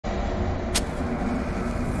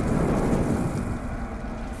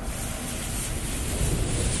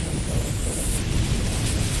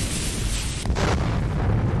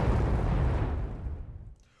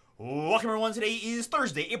Welcome everyone, today is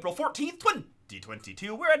Thursday, April 14th,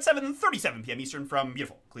 2022. We're at 7:37 p.m. Eastern from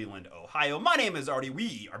beautiful Cleveland, Ohio. My name is Artie,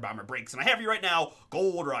 we are Bomber Breaks, and I have you right now,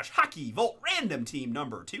 Gold Rush Hockey Vault Random Team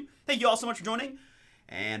number 2. Thank you all so much for joining,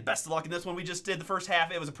 and best of luck in this one. We just did the first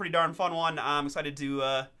half. It was a pretty darn fun one. I'm excited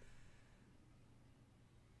to,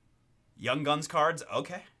 Young Guns cards,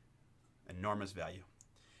 okay. Enormous value.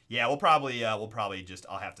 Yeah, we'll probably just,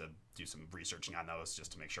 I'll have to do some researching on those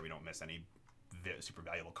just to make sure we don't miss any super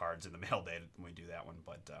valuable cards in the mail day when we do that one.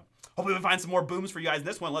 But hopefully we find some more booms for you guys in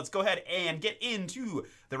this one. Let's go ahead and get into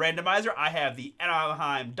the randomizer. I have the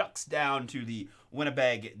Anaheim Ducks down to the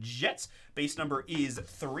Winnipeg Jets. Base number is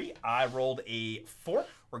 3. I rolled a 4.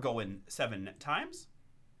 We're going 7 times.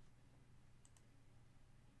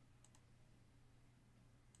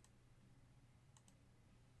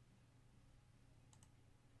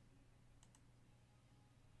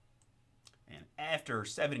 After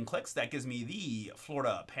 7 clicks, that gives me the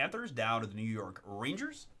Florida Panthers down to the New York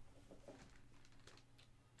Rangers.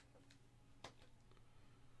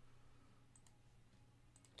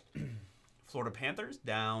 Florida Panthers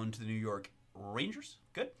down to the New York Rangers.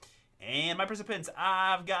 Good. And my participants,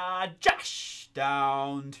 I've got Josh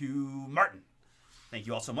down to Martin. Thank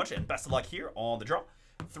you all so much, and best of luck here on the draw.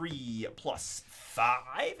 3 plus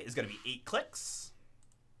 5 is going to be 8 clicks.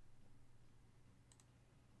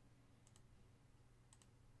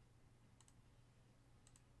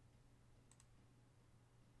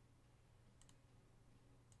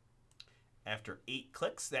 After 8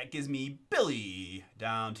 clicks, that gives me Billy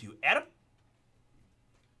down to Adam.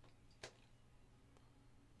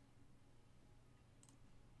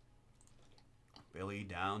 Billy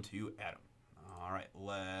down to Adam. All right,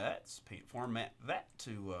 let's paint format that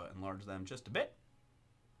to enlarge them just a bit.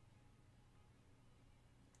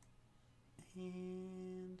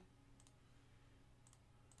 And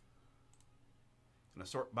I'm going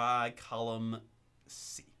to sort by column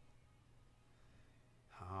C.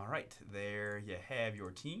 All right, there you have your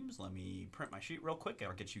teams. Let me print my sheet real quick.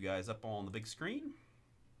 I'll get you guys up on the big screen.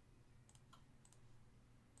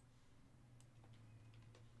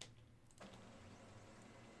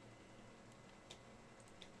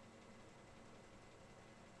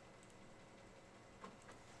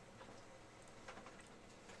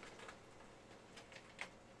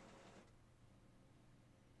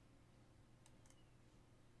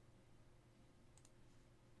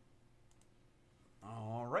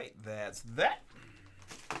 That's that.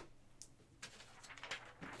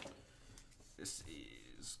 This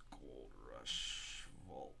is Gold Rush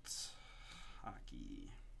Vault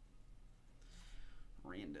Hockey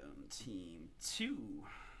Random Team 2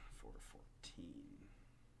 for 14.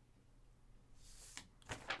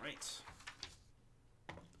 All right.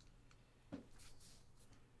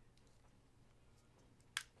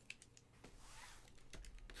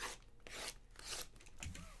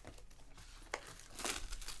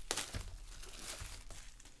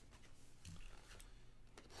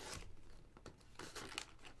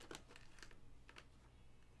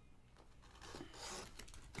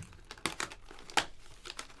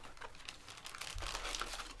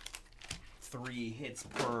 Three hits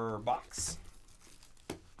per box.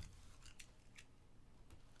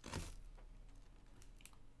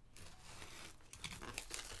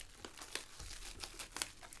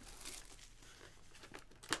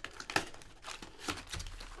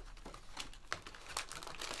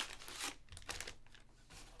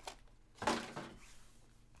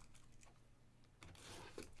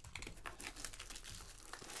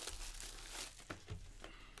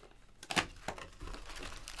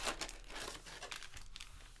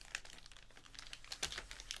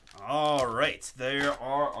 All right, there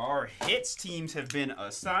are our hits. Teams have been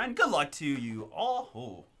assigned. Good luck to you all.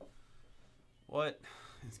 Oh, what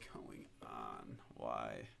is going on?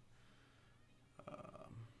 Why? Let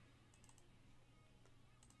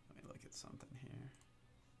me look at something here.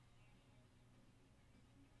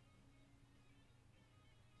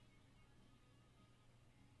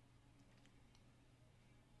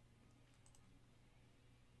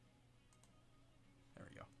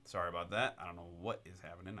 Sorry about that. I don't know what is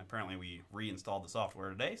happening. Apparently we reinstalled the software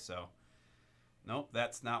today, so nope,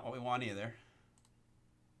 that's not what we want either.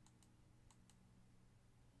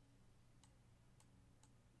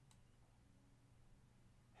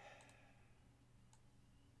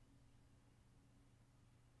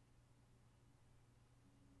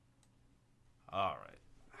 All right.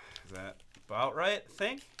 Is that about right, I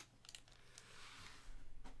think?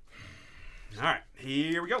 All right,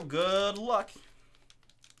 here we go. Good luck.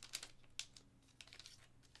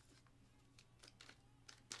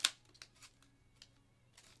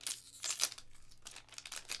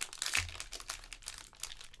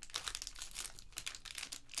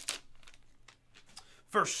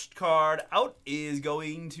 First card out is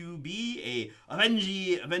going to be a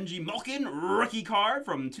Avengi Malkin rookie card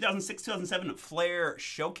from 2006-2007 Flair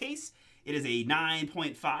Showcase. It is a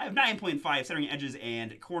 9.5 centering edges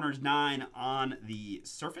and corners 9 on the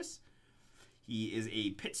surface. He is a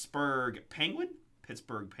Pittsburgh Penguin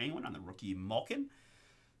on the rookie Malkin.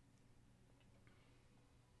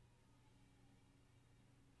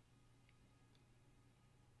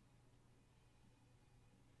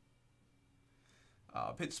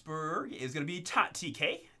 Pittsburgh is going to be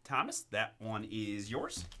TK Thomas. That one is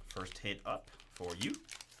yours. First hit up for you.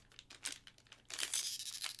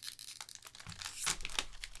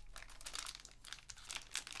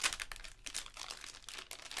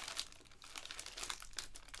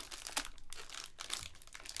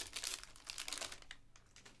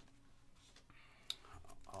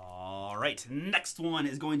 All right, next one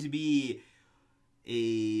is going to be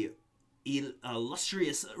a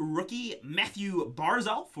illustrious rookie, Matthew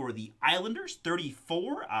Barzal for the Islanders,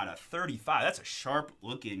 34 out of 35. That's a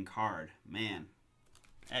sharp-looking card. Man,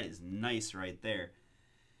 that is nice right there.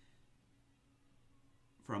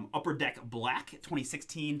 From Upper Deck Black,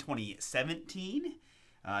 2016-2017.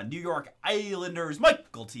 New York Islanders,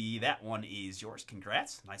 Michael T. That one is yours.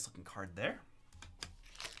 Congrats. Nice-looking card there.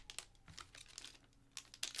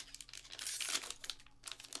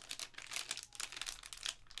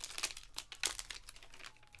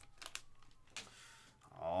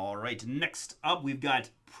 All right, next up, we've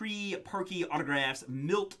got pre-Parky autographs,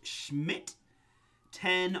 Milt Schmidt,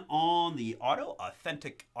 10 on the auto,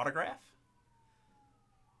 authentic autograph.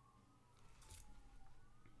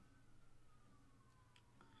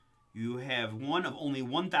 You have one of only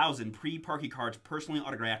 1,000 pre-Parky cards personally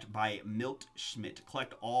autographed by Milt Schmidt.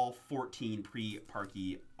 Collect all 14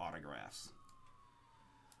 pre-Parky autographs.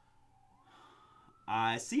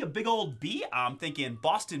 I see a big old B. I'm thinking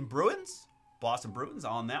Boston Bruins. Boston Bruins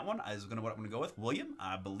on that one is what I'm going to go with. William,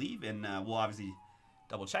 I believe, and we'll obviously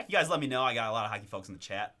double check. You guys let me know. I got a lot of hockey folks in the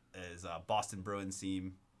chat. Is Boston Bruins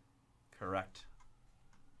seem correct?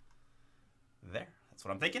 There. That's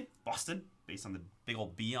what I'm thinking. Boston, based on the big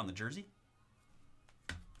old B on the jersey.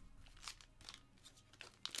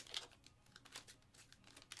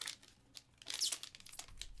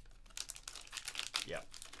 Yep.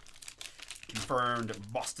 Confirmed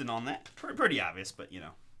Boston on that. Pretty obvious, but, you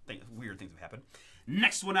know. Weird things have happened.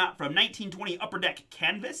 Next one out from 1920 Upper Deck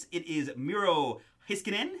Canvas. It is Miro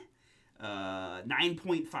Heiskanen.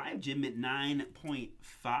 9.5. Jim at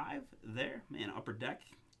 9.5 there. Man, Upper Deck.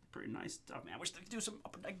 Pretty nice stuff, man. I wish they could do some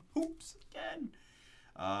Upper Deck hoops again.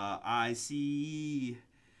 I see.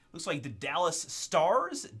 Looks like the Dallas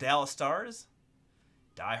Stars. Dallas Stars.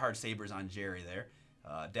 Die Hard Sabres on Jerry there.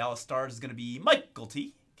 Dallas Stars is going to be Michael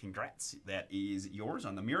T. Congrats. That is yours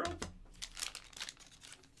on the Miro.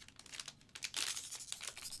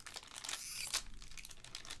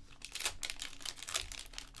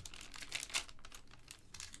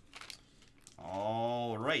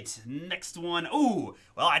 Right, next one. Ooh,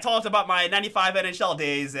 well, I talked about my 95 NHL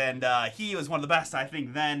days, and he was one of the best, I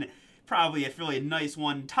think, then. Probably a really nice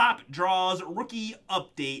one. Top Draws Rookie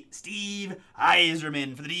Update, Steve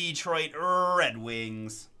Yzerman for the Detroit Red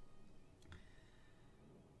Wings.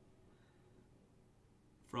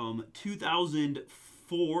 From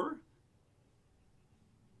 2004.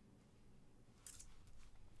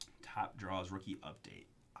 Top Draws Rookie Update,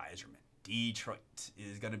 Yzerman. Detroit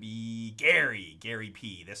is going to be Gary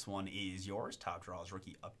P. This one is yours. Top Draws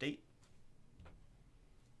Rookie Update.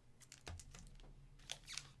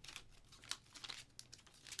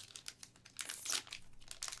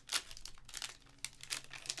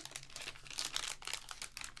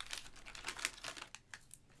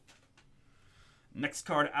 Next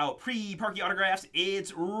card out, pre-Parky autographs.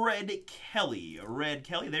 It's Red Kelly. Red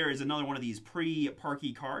Kelly. There is another one of these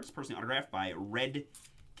pre-Parky cards, personally autographed by Red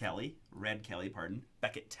Kelly, pardon.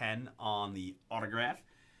 Beckett 10 on the autograph.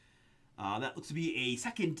 That looks to be a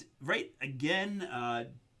second, right? Again,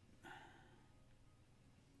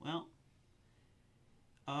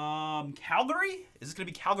 Calgary? Is this going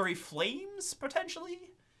to be Calgary Flames, potentially?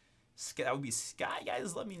 That would be Sky.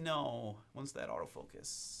 Guys, let me know once that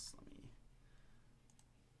autofocus.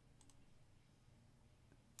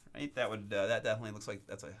 Right? That would, that definitely looks like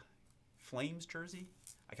that's a Flames jersey.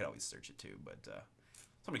 I could always search it too, but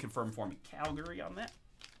somebody confirm for me Calgary on that.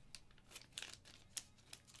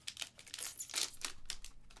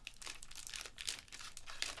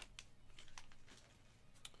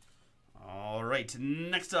 All right,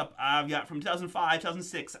 next up, I've got from 2005,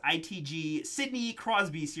 2006, ITG Sidney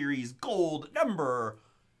Crosby Series Gold number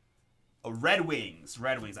Red Wings.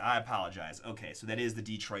 Red Wings, I apologize. Okay, so that is the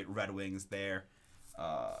Detroit Red Wings there.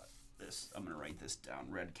 I'm going to write write this down.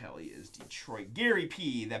 Red Kelly is Detroit. Gary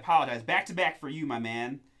P. That apologize. Back-to-back for you, my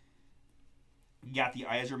man. You got the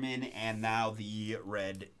Iserman and now the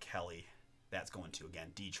Red Kelly. That's going to,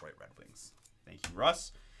 again, Detroit Red Wings. Thank you,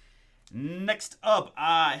 Russ. Next up,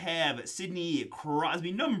 I have Sidney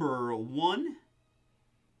Crosby, number 1.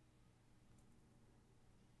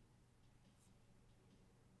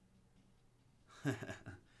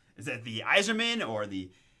 Is that the Iserman or the...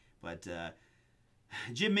 But,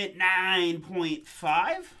 Jim Mint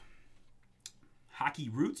 9.5. Hockey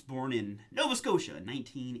Roots, born in Nova Scotia,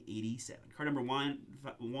 1987. Card number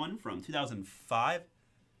 1 from 2005.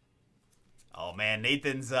 Oh, man,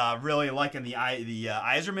 Nathan's really liking the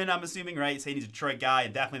Iserman, I'm assuming, right? Saying he's a Detroit guy,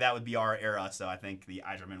 and definitely that would be our era, so I think the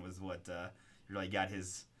Iserman was what really got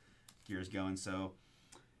his gears going, so...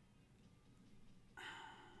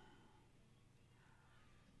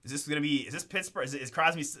 Is this Pittsburgh? Is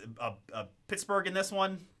Crosby Pittsburgh in this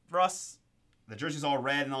one, Russ? The jersey's all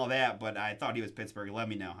red and all that, but I thought he was Pittsburgh. Let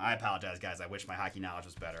me know. I apologize, guys. I wish my hockey knowledge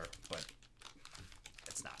was better, but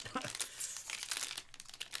it's not.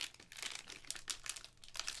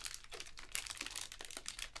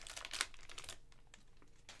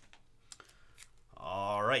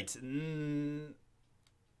 All right.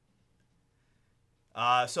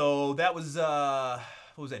 So that was...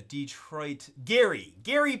 what was that? Detroit. Gary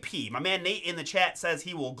P. My man Nate in the chat says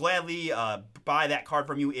he will gladly buy that card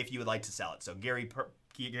from you if you would like to sell it. So Gary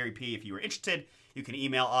P. If you are interested, you can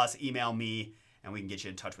email us, email me, and we can get you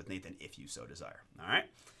in touch with Nathan if you so desire. All right.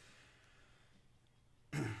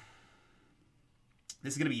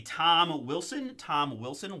 This is going to be Tom Wilson. Tom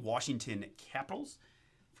Wilson, Washington Capitals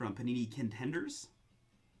from Panini Contenders.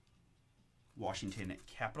 Washington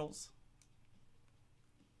Capitals.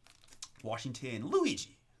 Washington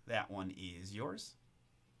Luigi. That one is yours.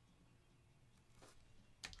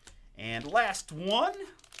 And last one.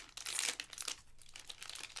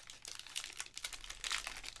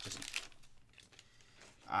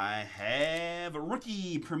 I have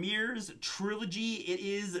Rookie Premiers Trilogy. It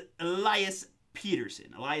is Elias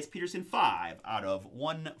Peterson. Elias Peterson, 5 out of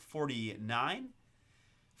 149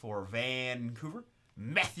 for Vancouver.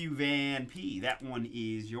 Matthew Van P. That one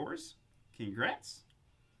is yours. Congrats.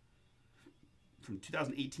 From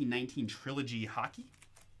 2018-19 Trilogy Hockey.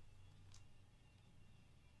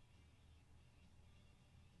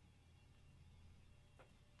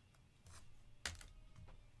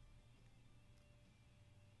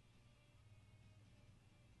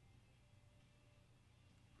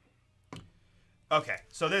 Okay,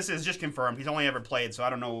 so this is just confirmed. He's only ever played, so I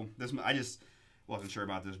don't know. I just wasn't sure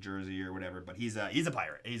about this jersey or whatever. But he's a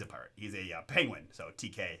pirate. He's a pirate. He's a Penguin. So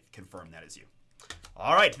TK confirmed that is you.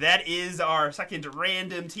 All right, that is our second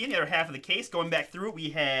random team. The other half of the case. Going back through it, we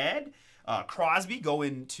had Crosby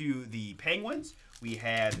going to the Penguins. We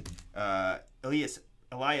had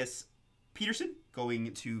Elias Peterson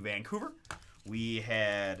going to Vancouver. We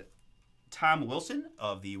had Tom Wilson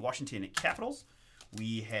of the Washington Capitals.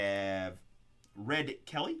 We have Red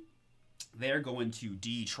Kelly. They're going to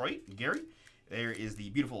Detroit. Gary. There is the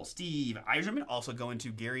beautiful Steve Yzerman also going to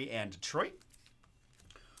Gary and Detroit.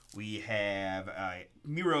 We have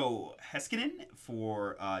Miro Heiskanen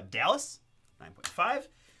for Dallas, 9.5.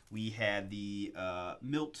 We had the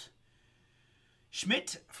Milt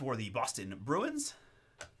Schmidt for the Boston Bruins.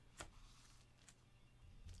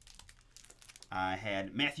 I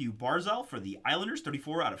had Matthew Barzal for the Islanders,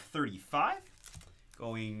 34 out of 35.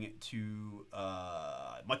 Going to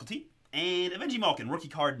Michael T. And Avengi Malkin, rookie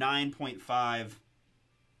card, 9.5.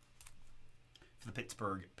 For the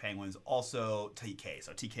Pittsburgh Penguins, also TK.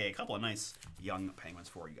 So TK, a couple of nice young Penguins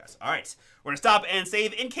for you guys. All right, we're going to stop and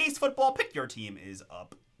save in case football pick your team is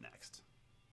up